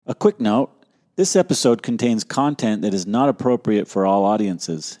quick note, this episode contains content that is not appropriate for all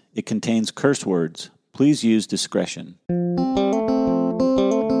audiences. It contains curse words. Please use discretion.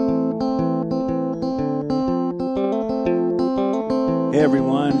 Hey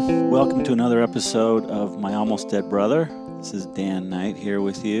everyone, welcome to another episode of My Almost Dead Brother. This is Dan Knight here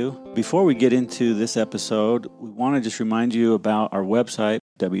with you. Before we get into this episode, we want to just remind you about our website,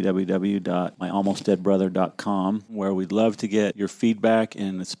 www.myalmostdeadbrother.com, where we'd love to get your feedback,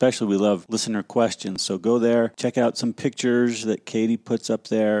 and especially we love listener questions. So go there, check out some pictures that Katie puts up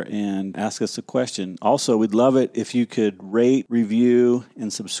there, and ask us a question. Also, we'd love it if you could rate, review,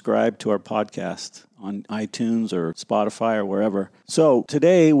 and subscribe to our podcast on iTunes or Spotify or wherever. So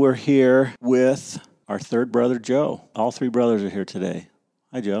today we're here with our third brother, Joe. All three brothers are here today.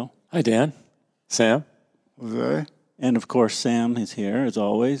 Hi, Joe. Hi, Dan. Sam. Okay. And, of course, Sam is here, as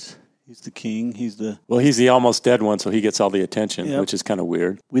always. He's the king. He's the almost dead one, so he gets all the attention, Yep. which is kind of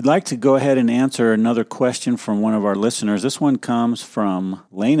weird. We'd like to go ahead and answer another question from one of our listeners. This one comes from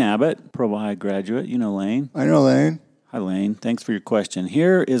Lane Abbott, Provo High graduate. You know Lane. I know Lane. Hi, Lane. Thanks for your question.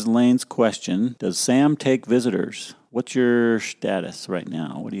 Here is Lane's question. Does Sam take visitors? What's your status right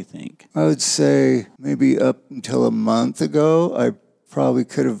now? What do you think? I would say maybe up until a month ago, I probably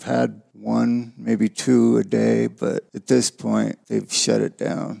could have had one, maybe two a day, but at this point, they've shut it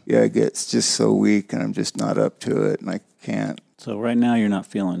down. Yeah, it gets just so weak, and I'm just not up to it, and I can't. So right now you're not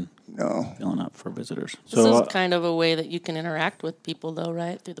feeling up for visitors. This is kind of a way that you can interact with people, though,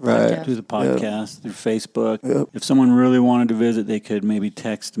 right? Through the podcast. Through the podcast, through Facebook. Yep. If someone really wanted to visit, they could maybe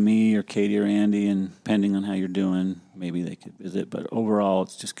text me or Katie or Andy, and depending on how you're doing, maybe they could visit. But overall,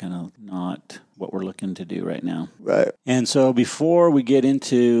 it's just kind of not what we're looking to do right now. Right. And so before we get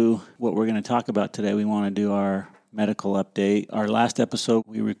into what we're going to talk about today, we want to do our medical update. Our last episode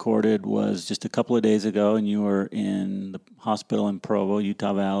we recorded was just a couple of days ago, and you were in the hospital in Provo,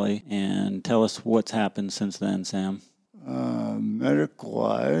 Utah Valley. And tell us what's happened since then, Sam.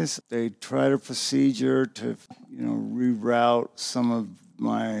 Medical-wise, they tried a procedure to, reroute some of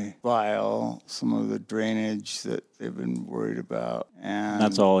my bile, some of the drainage that they've been worried about. And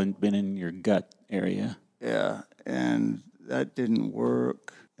That's all been in your gut area. yeah, and that didn't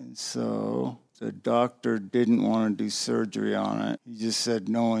work. And so the doctor didn't want to do surgery on it. He just said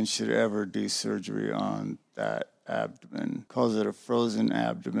no one should ever do surgery on that abdomen. Calls it a frozen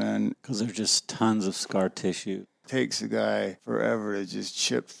abdomen. Because there's just tons of scar tissue. Takes a guy forever to just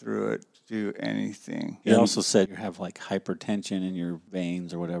chip through it, to do anything. He also said you have like hypertension in your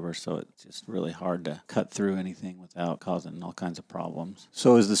veins or whatever, so it's just really hard to cut through anything without causing all kinds of problems.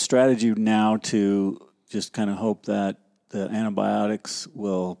 So is the strategy now to just kind of hope that the antibiotics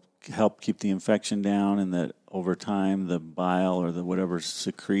will help keep the infection down, and that over time the bile or the whatever's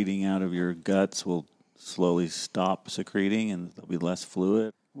secreting out of your guts will slowly stop secreting and there'll be less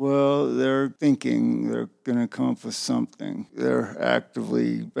fluid? Well, they're thinking they're going to come up with something. They're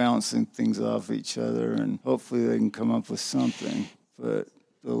actively bouncing things off each other, and hopefully they can come up with something. But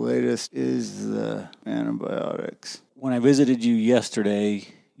the latest is the antibiotics. When I visited you yesterday,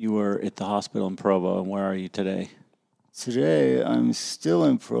 you were at the hospital in Provo, and where are you today? Today, I'm still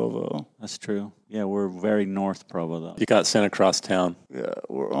in Provo. That's true. Yeah, we're very north Provo, though. You got sent across town. Yeah,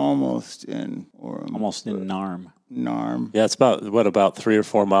 we're almost in Orem. Almost in Narm. Narm. Yeah, it's about 3 or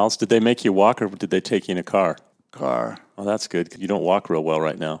 4 miles. Did they make you walk, or did they take you in a car? Car. Oh, that's good. You don't walk real well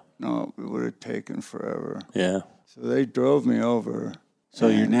right now. No, it would have taken forever. Yeah. So they drove me over. So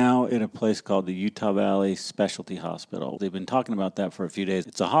you're now in a place called the Utah Valley Specialty Hospital. They've been talking about that for a few days.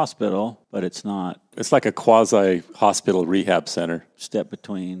 It's a hospital, but it's not. It's like a quasi-hospital rehab center. Step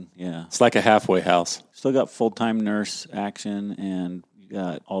between, yeah. It's like a halfway house. Still got full-time nurse action, and you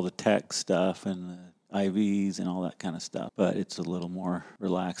got all the tech stuff and the IVs and all that kind of stuff. But it's a little more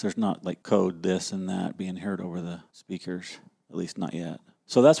relaxed. There's not like code this and that being heard over the speakers, at least not yet.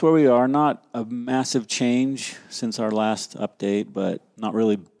 So that's where we are. Not a massive change since our last update, but not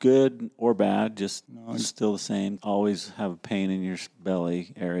really good or bad, just still the same. Always have a pain in your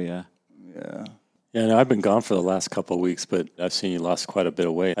belly area. Yeah. Yeah, no, I've been gone for the last couple of weeks, but I've seen you lost quite a bit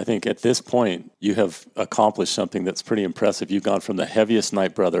of weight. I think at this point, you have accomplished something that's pretty impressive. You've gone from the heaviest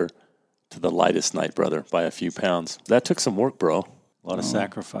Knight brother to the lightest Knight brother by a few pounds. That took some work, bro. A lot of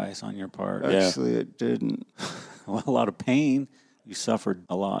sacrifice on your part. Actually, it didn't. Well, a lot of pain. You suffered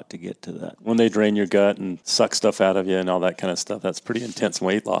a lot to get to that. When they drain your gut and suck stuff out of you and all that kind of stuff, that's pretty intense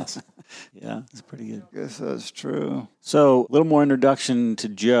weight loss. Yeah, it's pretty good. Guess that's true. So, a little more introduction to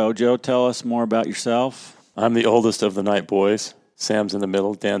Joe. Joe, tell us more about yourself. I'm the oldest of the Knight boys. Sam's in the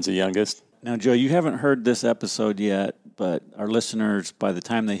middle. Dan's the youngest. Now, Joe, you haven't heard this episode yet, but our listeners, by the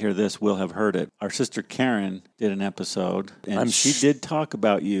time they hear this, will have heard it. Our sister Karen did an episode, and she did talk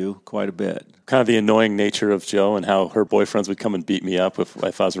about you quite a bit. Kind of the annoying nature of Joe and how her boyfriends would come and beat me up if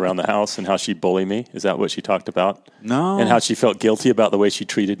I was around the house and how she'd bully me. Is that what she talked about? No. And how she felt guilty about the way she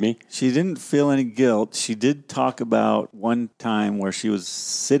treated me? She didn't feel any guilt. She did talk about one time where she was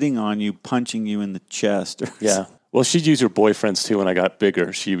sitting on you, punching you in the chest. Yeah. Well, she'd use her boyfriends, too. When I got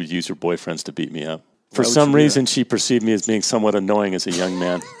bigger, she would use her boyfriends to beat me up. For some reason, she perceived me as being somewhat annoying as a young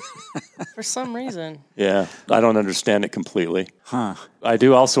man. For some reason. Yeah, I don't understand it completely. Huh. I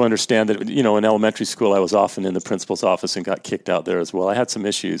do also understand that, in elementary school, I was often in the principal's office and got kicked out there as well. I had some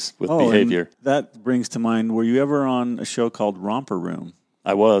issues with behavior. And that brings to mind, were you ever on a show called Romper Room?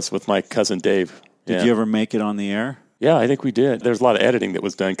 I was with my cousin Dave. Did you ever make it on the air? Yeah, I think we did. There's a lot of editing that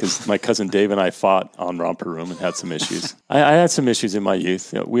was done because my cousin Dave and I fought on Romper Room and had some issues. I had some issues in my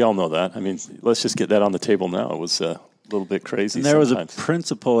youth. We all know that. I mean, let's just get that on the table now. It was a little bit crazy. And there sometimes. was a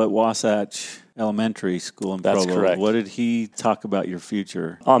principal at Wasatch Elementary School in That's Provo. correct. What did he talk about your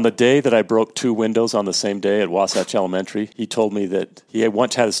future? On the day that I broke 2 windows on the same day at Wasatch Elementary, he told me that he had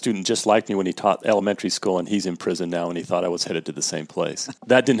once had a student just like me when he taught elementary school, and he's in prison now, and he thought I was headed to the same place.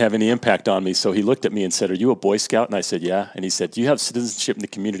 That didn't have any impact on me, so he looked at me and said, "Are you a Boy Scout?" And I said, "Yeah." And he said, "Do you have citizenship in the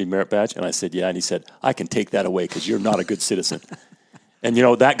Community Merit Badge?" And I said, "Yeah." And he said, "I can take that away because you're not a good citizen." And,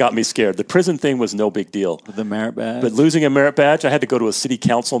 that got me scared. The prison thing was no big deal. The merit badge? But losing a merit badge, I had to go to a city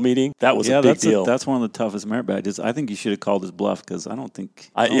council meeting. That was a big deal. That's one of the toughest merit badges. I think you should have called his bluff because I don't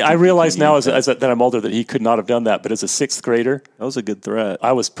think... I realize now that I'm older that he could not have done that. But as a 6th grader... That was a good threat.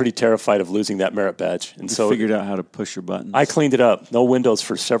 I was pretty terrified of losing that merit badge. And so figured out how to push your buttons. I cleaned it up. No windows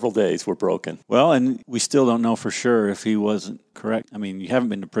for several days were broken. Well, and we still don't know for sure if he wasn't correct. I mean, you haven't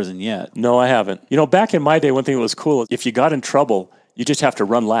been to prison yet. No, I haven't. Back in my day, one thing that was cool is if you got in trouble... You just have to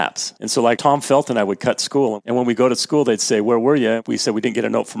run laps. And so like Tom Felt and I would cut school. And when we go to school, they'd say, "Where were you?" We said we didn't get a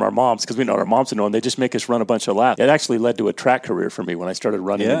note from our moms because we know our moms would know. And they just make us run a bunch of laps. It actually led to a track career for me when I started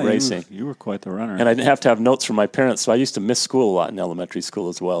running and racing. You were quite the runner. And I didn't have to have notes from my parents. So I used to miss school a lot in elementary school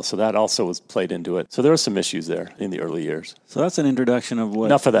as well. So that also was played into it. So there were some issues there in the early years. So that's an introduction of what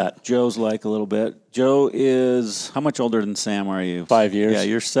Enough of that. Joe's like a little bit. Joe is, how much older than Sam are you? 5 years. Yeah,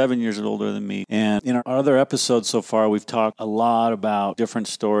 you're 7 years older than me. And in our other episodes so far, we've talked a lot about different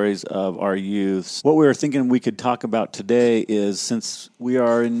stories of our youths. What we were thinking we could talk about today is, since we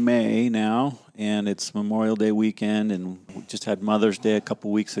are in May now, and it's Memorial Day weekend, and we just had Mother's Day a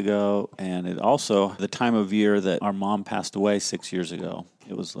couple weeks ago, and it also the time of year that our mom passed away 6 years ago.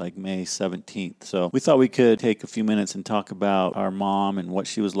 It was like May 17th. So we thought we could take a few minutes and talk about our mom and what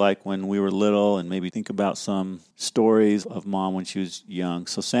she was like when we were little, and maybe think about some stories of mom when she was young.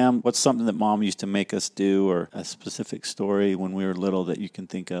 So Sam, what's something that mom used to make us do, or a specific story when we were little that you can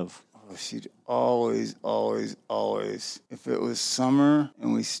think of? She'd always, if it was summer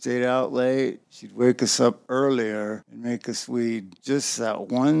and we stayed out late, she'd wake us up earlier and make us weed just that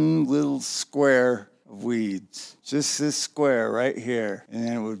one little square of weeds. Just this square right here. And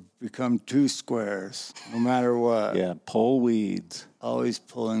then it would become 2 squares, no matter what. Yeah, pull weeds. Always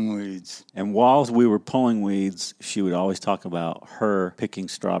pulling weeds. And while we were pulling weeds, she would always talk about her picking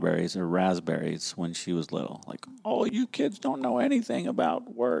strawberries or raspberries when she was little. Like, "Oh, you kids don't know anything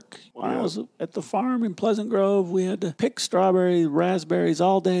about work. When I was at the farm in Pleasant Grove, we had to pick strawberries, raspberries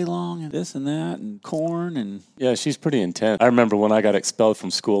all day long, and this and that, and corn." And yeah, she's pretty intense. I remember when I got expelled from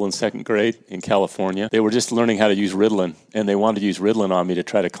school in 2nd grade in California, they were just learning how to use Ritalin, and they wanted to use Ritalin on me to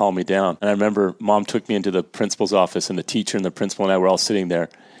try to calm me down. And I remember Mom took me into the principal's office, and the teacher and the principal and I were all sitting there.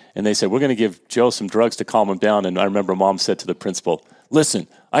 And they said, "We're going to give Joe some drugs to calm him down." And I remember Mom said to the principal, "Listen,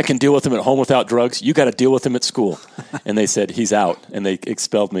 I can deal with him at home without drugs. You got to deal with him at school." And they said, "He's out." And they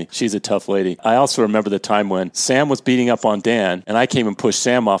expelled me. She's a tough lady. I also remember the time when Sam was beating up on Dan, and I came and pushed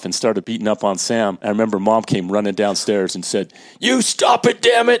Sam off and started beating up on Sam. I remember Mom came running downstairs and said, "You stop it,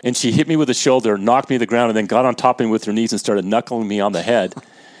 damn it." And she hit me with a shoulder, knocked me to the ground, and then got on top of me with her knees and started knuckling me on the head.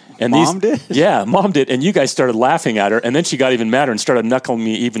 And Mom did? Yeah, Mom did. And you guys started laughing at her. And then she got even madder and started knuckling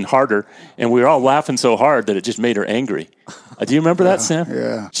me even harder. And we were all laughing so hard that it just made her angry. Do you remember that, Sam?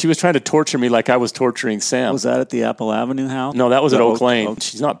 Yeah. She was trying to torture me like I was torturing Sam. was that at the Apple Avenue house? No, that was at Oak Lane.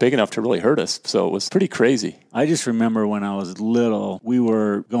 She's not big enough to really hurt us. So it was pretty crazy. I just remember when I was little, we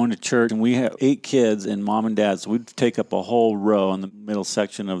were going to church, and we had 8 kids and Mom and Dad. So we'd take up a whole row in the middle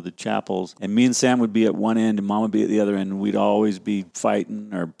section of the chapels. And me and Sam would be at one end and Mom would be at the other end. And we'd always be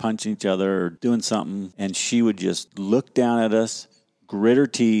fighting or punching each other or doing something. And she would just look down at us, grit her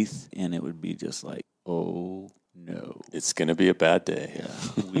teeth, and it would be just like, "Oh, no. It's going to be a bad day."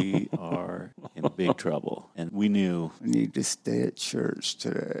 Yeah, we are in big trouble." And we knew. We need to stay at church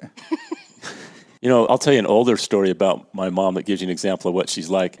today. You know, I'll tell you an older story about my mom that gives you an example of what she's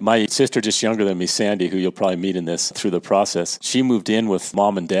like. My sister, just younger than me, Sandy, who you'll probably meet in this through the process, she moved in with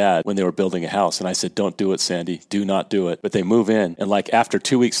mom and dad when they were building a house. And I said, don't do it, Sandy. Do not do it. But they move in. And like after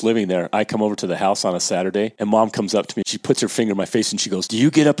 2 weeks living there, I come over to the house on a Saturday and mom comes up to me. She puts her finger in my face and she goes, do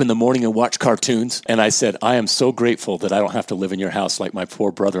you get up in the morning and watch cartoons? And I said, I am so grateful that I don't have to live in your house like my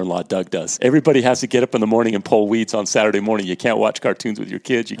poor brother-in-law Doug does. Everybody has to get up in the morning and pull weeds on Saturday morning. You can't watch cartoons with your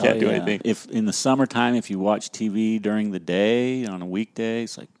kids. You can't do anything. If in the summertime, if you watch TV during the day on a weekday,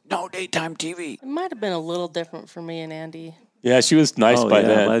 it's like, no daytime TV. It might have been a little different for me and Andy. Yeah, she was nice by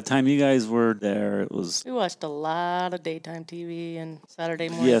then. By the time you guys were there, it was... We watched a lot of daytime TV and Saturday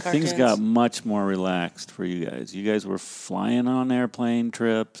morning cartoons. Things got much more relaxed for you guys. You guys were flying on airplane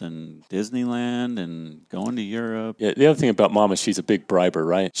trips and Disneyland and going to Europe. Yeah, the other thing about Mom is she's a big briber,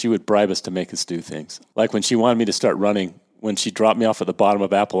 right? She would bribe us to make us do things. Like when she wanted me to start running, when she dropped me off at the bottom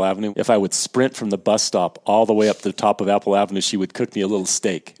of Apple Avenue, if I would sprint from the bus stop all the way up to the top of Apple Avenue, she would cook me a little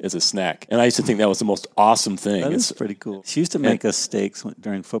steak as a snack. And I used to think that was the most awesome thing. It's pretty cool. She used to make us steaks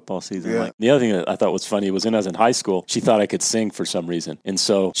during football season. Yeah. The other thing that I thought was funny was when I was in high school, she thought I could sing for some reason. And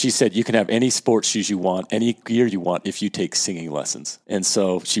so she said, you can have any sports shoes you want, any gear you want, if you take singing lessons. And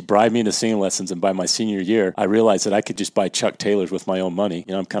so she bribed me into singing lessons. And by my senior year, I realized that I could just buy Chuck Taylors with my own money.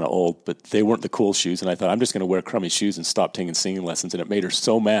 You know, I'm kind of old, but they weren't the cool shoes. And I thought, I'm just going to wear crummy shoes and stop taking singing lessons. And it made her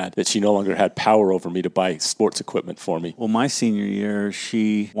so mad that she no longer had power over me to buy sports equipment for me. Well, my senior year,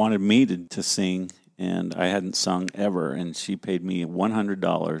 she wanted me to sing, and I hadn't sung ever, and she paid me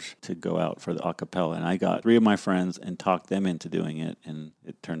 $100 to go out for the a cappella. And I got 3 of my friends and talked them into doing it, and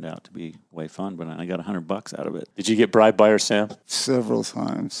it turned out to be way fun, but I got $100 out of it. Did you get bribed by her, Sam? Several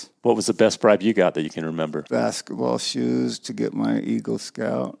times. What was the best bribe you got that you can remember? Basketball shoes to get my Eagle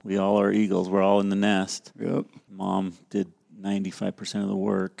Scout. We all are Eagles. We're all in the nest. Yep. Mom did 95% of the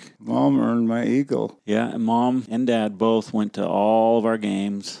work. Mom earned my Eagle. Yeah, and Mom and Dad both went to all of our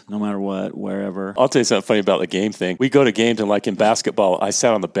games, no matter what, wherever. I'll tell you something funny about the game thing. We go to games, and like in basketball, I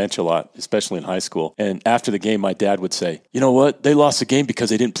sat on the bench a lot, especially in high school. And after the game, my dad would say, you know what? They lost the game because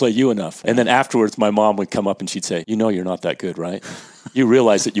they didn't play you enough. And then afterwards, my mom would come up and she'd say, you know you're not that good, right? You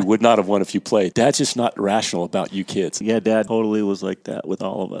realize that you would not have won if you played. Dad's just not rational about you kids. Yeah, Dad totally was like that with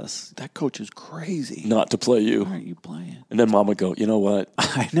all of us. That coach is crazy. Not to play you. Why aren't you playing? And then Mom would go, you know what?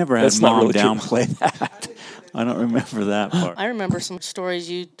 I never had Mom downplay that. I don't remember that part. I remember some stories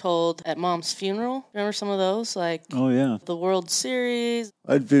you told at Mom's funeral. Remember some of those? Like, oh, yeah. The World Series.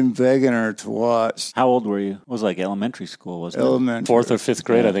 I'd been begging her to watch. How old were you? It was like elementary school, wasn't it? Elementary. 4th or 5th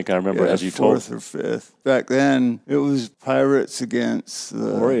grade, I think I remember, as you told. 4th or 5th. Back then, it was Pirates against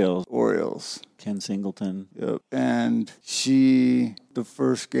the Orioles. Ken Singleton. Yep. And the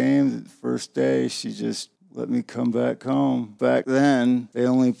first game, the first day, she just let me come back home. Back then, they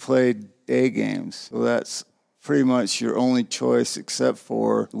only played day games. So that's pretty much your only choice except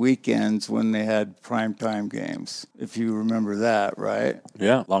for weekends when they had primetime games, if you remember that, right?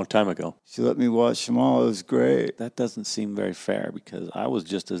 Yeah, long time ago. She let me watch them all. It was great. That doesn't seem very fair because I was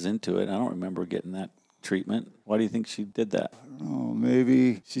just as into it. I don't remember getting that treatment. Why do you think she did that? I don't know.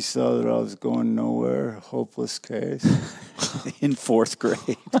 Maybe she saw that I was going nowhere, hopeless case. In 4th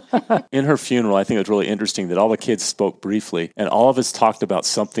grade. In her funeral, I think it was really interesting that all the kids spoke briefly, and all of us talked about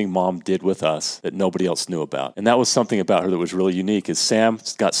something Mom did with us that nobody else knew about. And that was something about her that was really unique, is Sam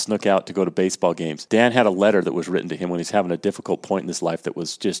got snuck out to go to baseball games. Dan had a letter that was written to him when he's having a difficult point in his life that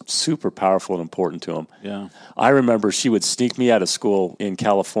was just super powerful and important to him. Yeah. I remember she would sneak me out of school in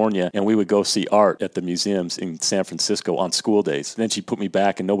California, and we would go see art at the museums in San Francisco on school days. And then she'd put me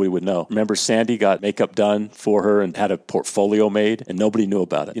back, and nobody would know. Remember, Sandy got makeup done for her and had a portfolio made, and nobody knew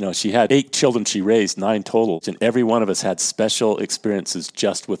about it. You know, she had 8 children she raised, 9 total, and every one of us had special experiences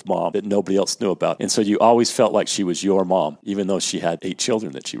just with Mom that nobody else knew about. And so you always felt like she was your mom, even though she had 8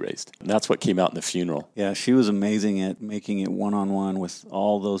 children that she raised. And that's what came out in the funeral. Yeah, she was amazing at making it one-on-one with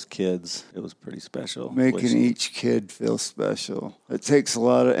all those kids. It was pretty special. Making each kid feel special. It takes a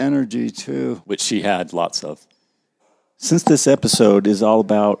lot of energy, too. Which she had lots of. Since this episode is all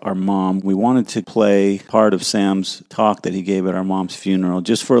about our mom, we wanted to play part of Sam's talk that he gave at our mom's funeral.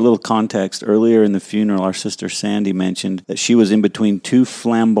 Just for a little context, earlier in the funeral, our sister Sandy mentioned that she was in between 2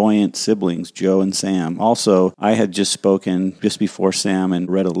 flamboyant siblings, Joe and Sam. Also, I had just spoken just before Sam and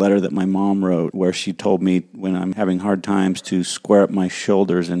read a letter that my mom wrote where she told me when I'm having hard times to square up my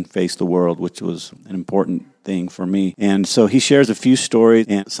shoulders and face the world, which was an important thing for me. And so he shares a few stories,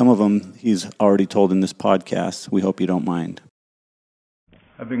 and some of them he's already told in this podcast. We hope you don't mind.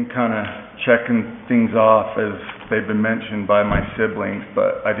 I've been kind of checking things off as they've been mentioned by my siblings,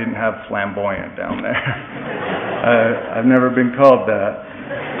 but I didn't have flamboyant down there. I've never been called that.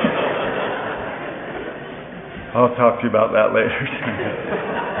 I'll talk to you about that later.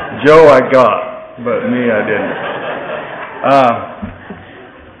 Joe I got, but me I didn't.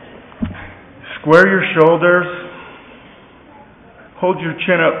 Square your shoulders, hold your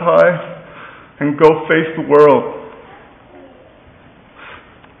chin up high, and go face the world.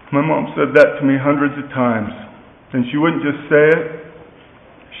 My mom said that to me hundreds of times, and she wouldn't just say it,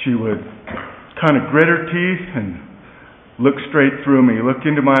 she would kind of grit her teeth and look straight through me, look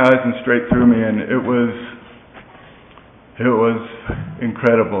into my eyes and straight through me, and it was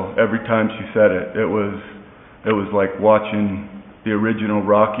incredible every time she said it. It was like watching the original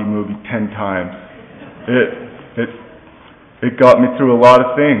Rocky movie 10 times. It got me through a lot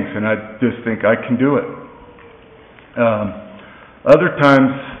of things, and I just think I can do it. Other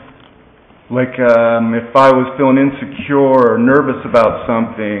times, like if I was feeling insecure or nervous about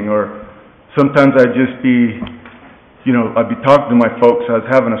something, or sometimes I'd just be, I'd be talking to my folks, I was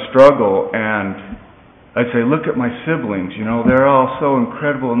having a struggle, and I'd say, look at my siblings, they're all so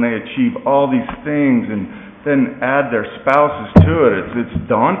incredible and they achieve all these things, and then add their spouses to it. It's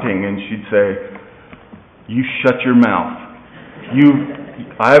daunting. And she'd say, you shut your mouth.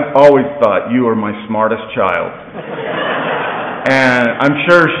 I've always thought you are my smartest child. And I'm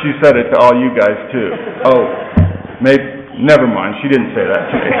sure she said it to all you guys too. Oh, never mind. She didn't say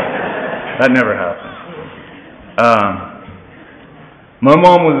that to me. That never happened. My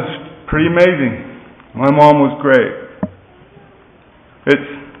mom was pretty amazing. My mom was great.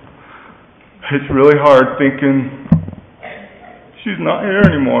 It's really hard thinking she's not here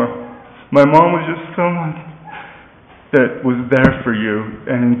anymore. My mom was just someone that was there for you,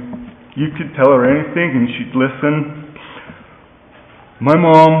 and you could tell her anything and she'd listen. My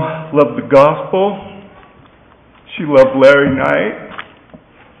mom loved the gospel. She loved Larry Knight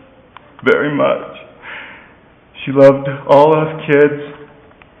very much. She loved all us kids.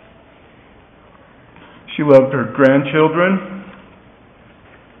 She loved her grandchildren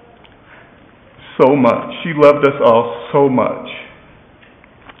so much. She loved us all so much.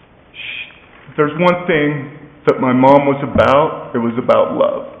 If there's one thing that my mom was about, it was about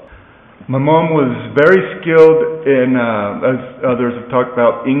love. My mom was very skilled in, as others have talked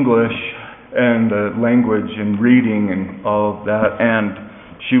about, English and language and reading and all of that, and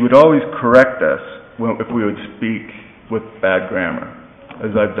she would always correct us if we would speak with bad grammar,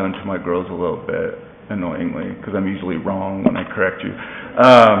 as I've done to my girls a little bit, annoyingly, because I'm usually wrong when I correct you.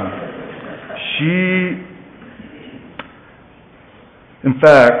 In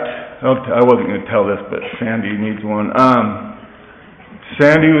fact, I wasn't going to tell this, but Sandy needs one.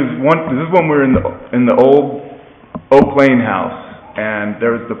 Sandy this is when we were in the old Oak Lane house, and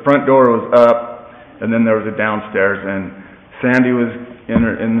there was the front door was up, and then there was a downstairs, and Sandy was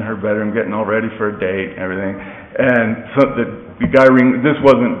in her bedroom getting all ready for a date and everything, and so the guy this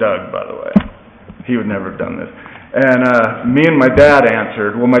wasn't Doug, by the way. He would never have done this. And me and my dad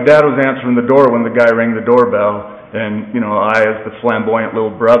answered. Well, my dad was answering the door when the guy rang the doorbell, and I, as the flamboyant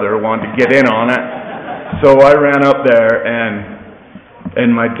little brother, wanted to get in on it. So I ran up there,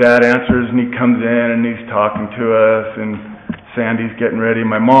 and my dad answers, and he comes in, and he's talking to us, and Sandy's getting ready.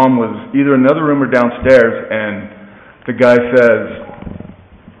 My mom was either in another room or downstairs, and the guy says,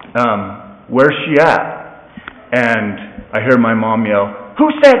 where's she at? And I hear my mom yell, who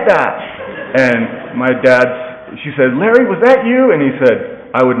said that? And my dad, she said, Larry, was that you? And he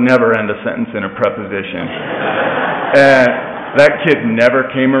said, I would never end a sentence in a preposition. And that kid never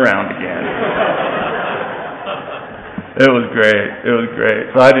came around again. It was great. It was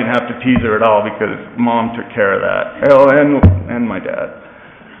great. So I didn't have to tease her at all because Mom took care of that. And my dad.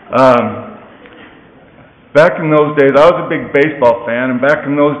 Back in those days, I was a big baseball fan, and back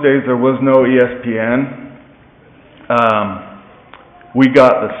in those days there was no ESPN. We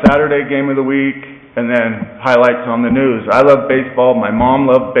got the Saturday game of the week, and then highlights on the news. I love baseball. My mom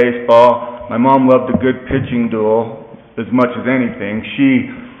loved baseball. My mom loved a good pitching duel as much as anything.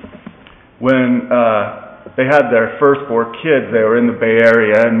 When they had their first 4 kids, they were in the Bay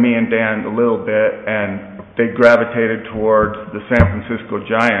Area, and me and Dan a little bit, and they gravitated towards the San Francisco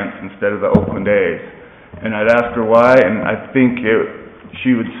Giants instead of the Oakland A's. And I'd ask her why, and I think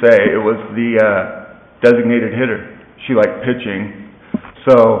she would say it was the designated hitter. She liked pitching.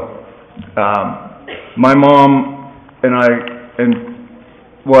 So my mom and I,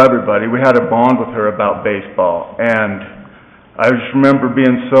 everybody, we had a bond with her about baseball. And I just remember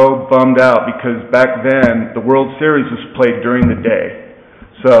being so bummed out because back then the World Series was played during the day.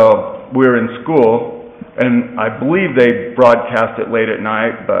 So we were in school, and I believe they broadcast it late at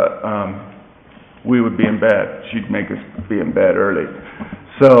night, but we would be in bed. She'd make us be in bed early.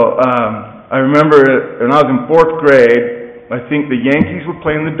 So I remember when I was in 4th grade, I think the Yankees were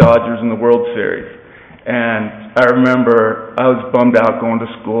playing the Dodgers in the World Series. And I remember I was bummed out going to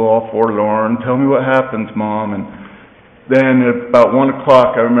school, all forlorn. Tell me what happens, Mom. And then at about 1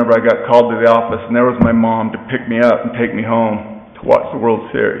 o'clock, I remember I got called to the office, and there was my mom to pick me up and take me home to watch the World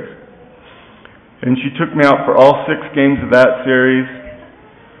Series. And she took me out for all 6 games of that series.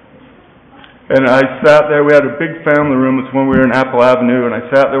 And I sat there. We had a big family room. It's when we were in Apple Avenue, and I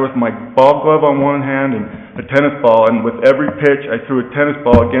sat there with my ball glove on one hand and a tennis ball. And with every pitch, I threw a tennis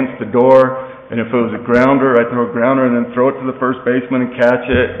ball against the door. And if it was a grounder, I'd throw a grounder and then throw it to the first baseman and catch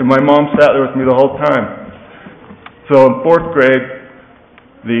it. And my mom sat there with me the whole time. So in 4th grade,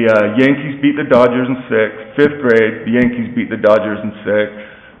 the Yankees beat the Dodgers in 6. 5th grade, the Yankees beat the Dodgers in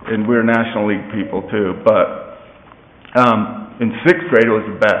 6. And we were National League people too. But in 6th grade, it was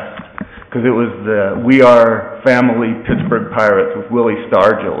the best. Because it was the We Are Family Pittsburgh Pirates with Willie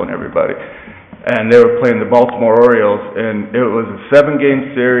Stargell and everybody. And they were playing the Baltimore Orioles. And it was a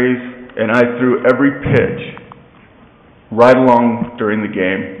 7-game series. And I threw every pitch right along during the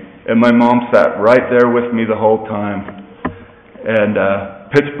game. And my mom sat right there with me the whole time. And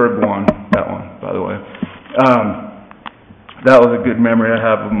Pittsburgh won that one, by the way. That was a good memory I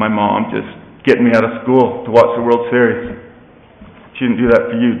have of my mom just getting me out of school to watch the World Series. She didn't do that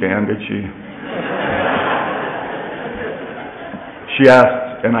for you, Dan, did she? She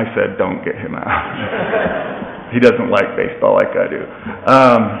asked, and I said, don't get him out. He doesn't like baseball like I do.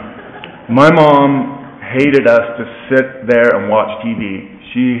 My mom hated us to sit there and watch TV.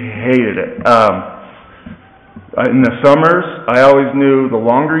 She hated it. In the summers, I always knew the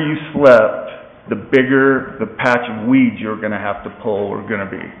longer you slept, the bigger the patch of weeds you were going to have to pull were going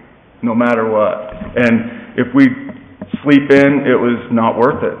to be, no matter what. And if we sleep in, it was not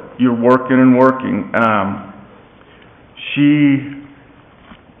worth it. You're working and working. She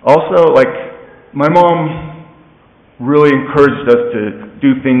also, my mom really encouraged us to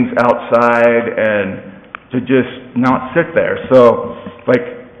do things outside and to just not sit there. So,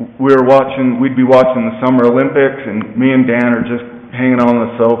 we'd be watching the Summer Olympics, and me and Dan are just hanging on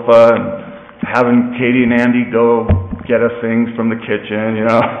the sofa and having Katie and Andy go get us things from the kitchen,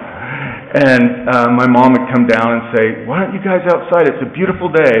 And my mom would come down and say, why aren't you guys outside? It's a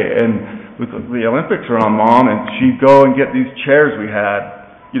beautiful day. And the Olympics are on, Mom, and she'd go and get these chairs we had,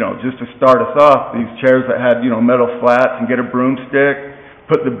 just to start us off, these chairs that had, metal slats, and get a broomstick,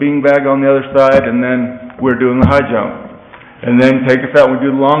 put the beanbag on the other side, and then we're doing the high jump. And then take us out and we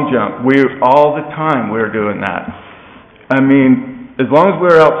do the long jump. All the time we were doing that. I mean, as long as we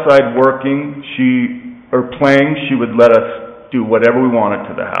were outside working, playing, she would let us do whatever we wanted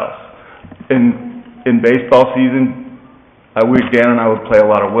to the house. In baseball season, Dan and I would play a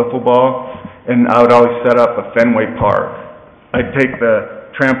lot of wiffle ball, and I would always set up a Fenway Park. I'd take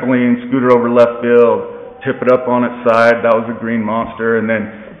the trampoline, scoot it over left field, tip it up on its side. That was a green monster. And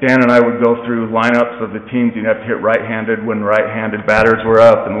then Dan and I would go through lineups of the teams. You'd have to hit right-handed when right-handed batters were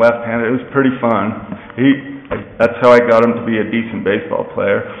up, and left-handed. It was pretty fun. That's how I got him to be a decent baseball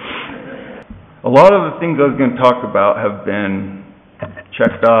player. A lot of the things I was going to talk about have been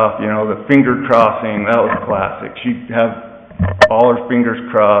checked off. The finger crossing, that was classic. She'd have all her fingers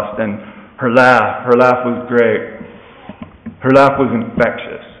crossed, and her laugh was great. Her laugh was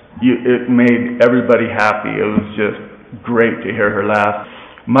infectious. It made everybody happy. It was just great to hear her laugh.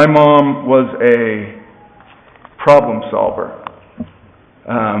 My mom was a problem solver.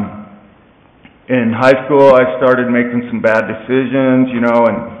 In high school, I started making some bad decisions,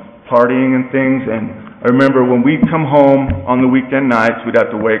 and partying and things. And I remember when we'd come home on the weekend nights, we'd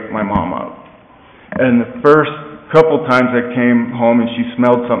have to wake my mom up. And the first couple times I came home and she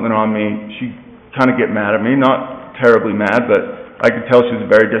smelled something on me, she'd kind of get mad at me. Not terribly mad, but I could tell she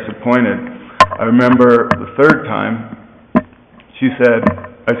was very disappointed. I remember the third time,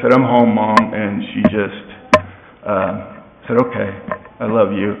 I said, I'm home, Mom, and she just said, okay, I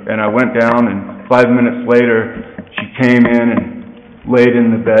love you. And I went down, and 5 minutes later, she came in and laid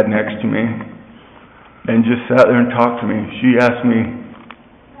in the bed next to me and just sat there and talked to me. She asked me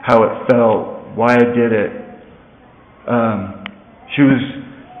how it felt, why I did it.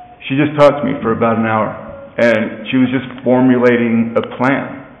 She just talked to me for about an hour, and she was just formulating a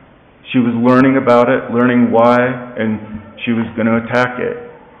plan. She was learning about it, learning why, and she was going to attack it.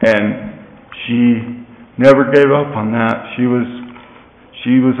 And she never gave up on that. She was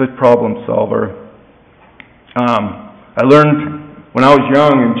a problem solver. I learned when I was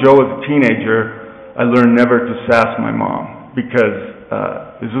young and Joe was a teenager, I learned never to sass my mom, because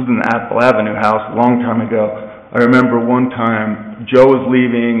this was in the Apple Avenue house a long time ago. I remember one time Joe was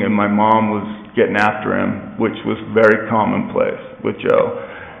leaving and my mom was getting after him, which was very commonplace with Joe.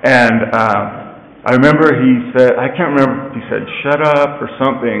 And I remember he said, I can't remember if he said shut up or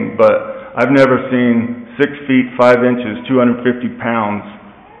something, but I've never seen 6 feet 5 inches, 250 pounds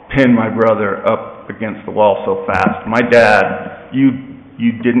pin my brother up against the wall so fast. My dad, you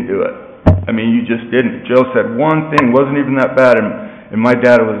didn't do it. I mean, you just didn't. Joe said one thing, wasn't even that bad, and my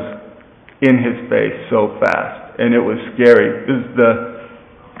dad was in his face so fast, and it was scary. This is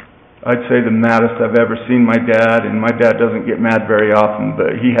I'd say the maddest I've ever seen my dad, and my dad doesn't get mad very often,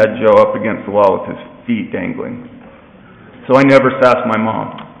 but he had Joe up against the wall with his feet dangling. So I never sassed my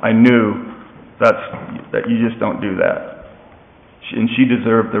mom. I knew that you just don't do that. And she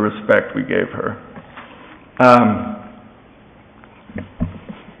deserved the respect we gave her.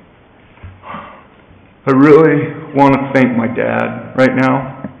 I really want to thank my dad right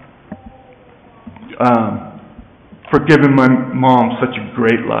now for giving my mom such a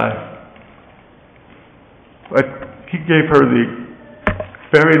great life. He gave her the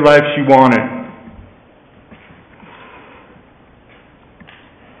very life she wanted.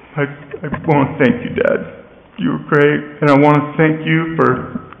 I want to thank you, Dad. You were great, and I want to thank you for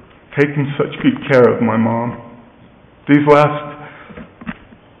taking such good care of my mom. These last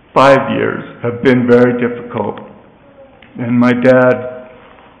 5 years have been very difficult, and my dad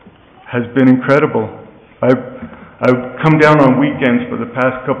has been incredible. I've come down on weekends for the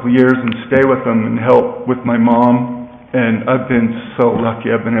past couple of years and stay with him and help with my mom, and I've been so lucky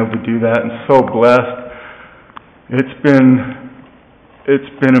I've been able to do that and so blessed.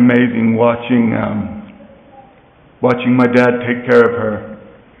 It's been amazing watching my dad take care of her.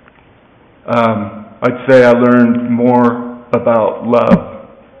 I'd say I learned more about love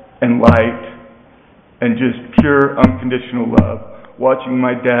and light and just pure unconditional love watching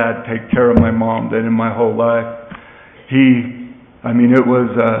my dad take care of my mom than in my whole life. It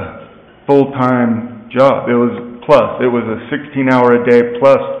was a full-time job. It was a 16-hour-a-day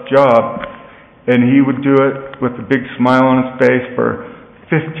plus job, and he would do it with a big smile on his face for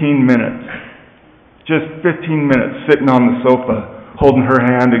 15 minutes. Just 15 minutes sitting on the sofa, holding her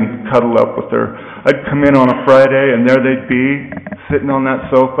hand and cuddle up with her. I'd come in on a Friday, and there they'd be, sitting on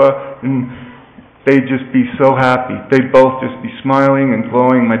that sofa, and they'd just be so happy. They'd both just be smiling and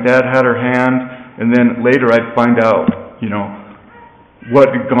glowing. My dad had her hand, and then later I'd find out, what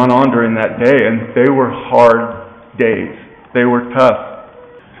had gone on during that day, and they were hard days. They were tough.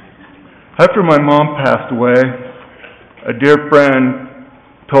 After my mom passed away, a dear friend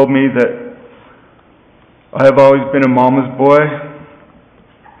told me that I have always been a mama's boy,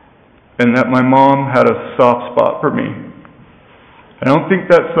 and that my mom had a soft spot for me. I don't think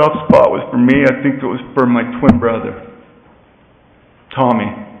that soft spot was for me. I think it was for my twin brother, Tommy.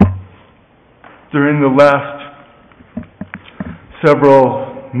 During the last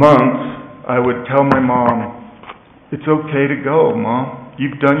several months, I would tell my mom, "It's okay to go, Mom.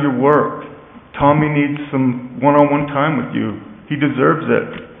 You've done your work. Tommy needs some one-on-one time with you. He deserves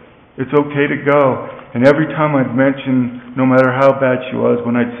it. It's okay to go." And every time I'd mention, no matter how bad she was,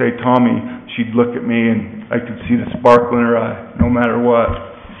 when I'd say Tommy, she'd look at me and I could see the sparkle in her eye, no matter what.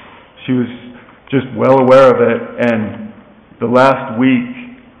 She was just well aware of it, and the last week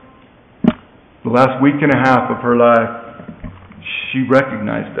and a half of her life, she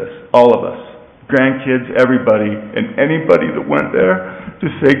recognized us, all of us, grandkids, everybody, and anybody that went there to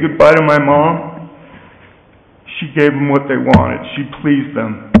say goodbye to my mom. She gave them what they wanted. She pleased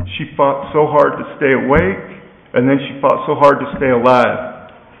them. She fought so hard to stay awake, and then she fought so hard to stay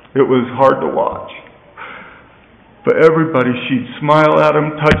alive. It was hard to watch. But everybody, she'd smile at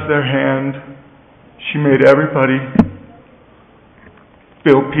them, touch their hand. She made everybody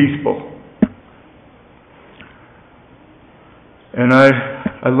feel peaceful. And I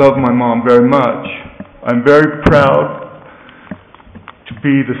love my mom very much. I'm very proud to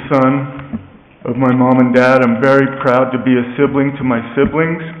be the son of my mom and dad. I'm very proud to be a sibling to my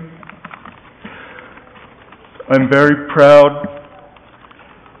siblings. I'm very proud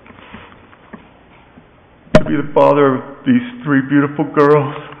to be the father of these 3 beautiful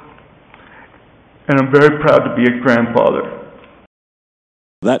girls. And I'm very proud to be a grandfather.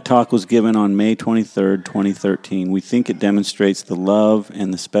 That talk was given on May 23rd, 2013. We think it demonstrates the love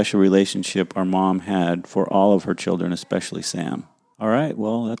and the special relationship our mom had for all of her children, especially Sam. All right,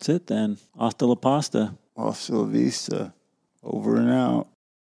 well, that's it then. Hasta la pasta. Hasta la vista. Over and out.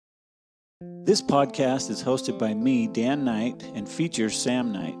 This podcast is hosted by me, Dan Knight, and features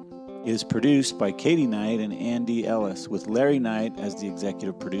Sam Knight. It is produced by Katie Knight and Andy Ellis, with Larry Knight as the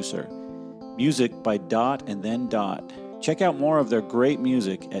executive producer. Music by Dot and Then Dot. Check out more of their great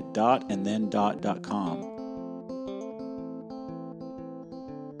music at dotandthendot.com.